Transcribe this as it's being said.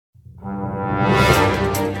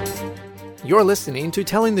You're listening to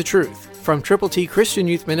Telling the Truth from Triple T Christian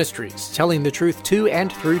Youth Ministries, telling the truth to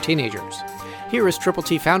and through teenagers. Here is Triple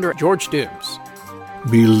T founder George Dooms.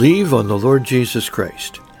 Believe on the Lord Jesus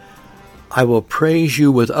Christ. I will praise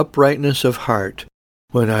you with uprightness of heart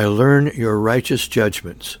when I learn your righteous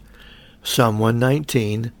judgments. Psalm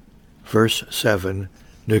 119, verse 7,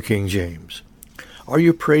 New King James. Are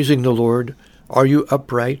you praising the Lord? Are you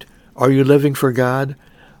upright? Are you living for God?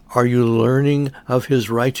 Are you learning of His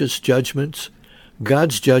righteous judgments?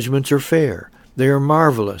 God's judgments are fair. They are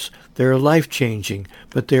marvelous. They are life-changing,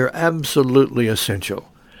 but they are absolutely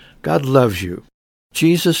essential. God loves you.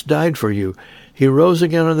 Jesus died for you. He rose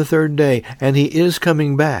again on the third day, and He is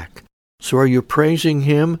coming back. So are you praising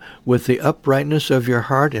Him with the uprightness of your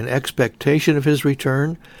heart in expectation of His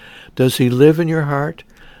return? Does He live in your heart?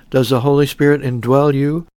 Does the Holy Spirit indwell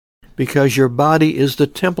you? Because your body is the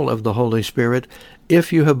temple of the Holy Spirit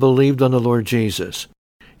if you have believed on the Lord Jesus.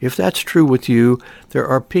 If that's true with you, there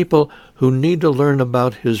are people who need to learn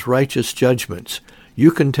about His righteous judgments. You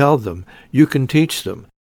can tell them. You can teach them.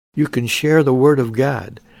 You can share the Word of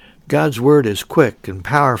God. God's Word is quick and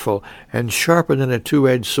powerful and sharper than a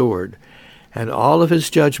two-edged sword. And all of His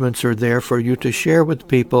judgments are there for you to share with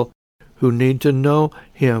people who need to know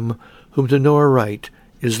Him, whom to know aright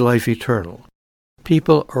is life eternal.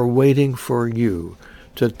 People are waiting for you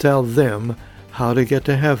to tell them how to get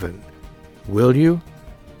to heaven. Will you?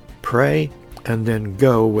 Pray and then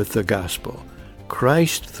go with the gospel.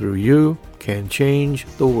 Christ through you can change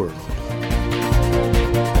the world.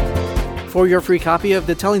 For your free copy of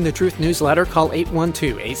the Telling the Truth newsletter, call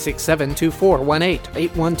 812-867-2418,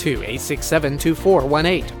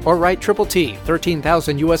 812-867-2418, or write Triple T,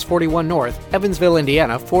 13,000 U.S. 41 North, Evansville,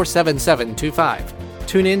 Indiana, 47725.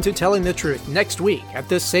 Tune in to Telling the Truth next week at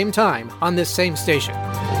this same time on this same station.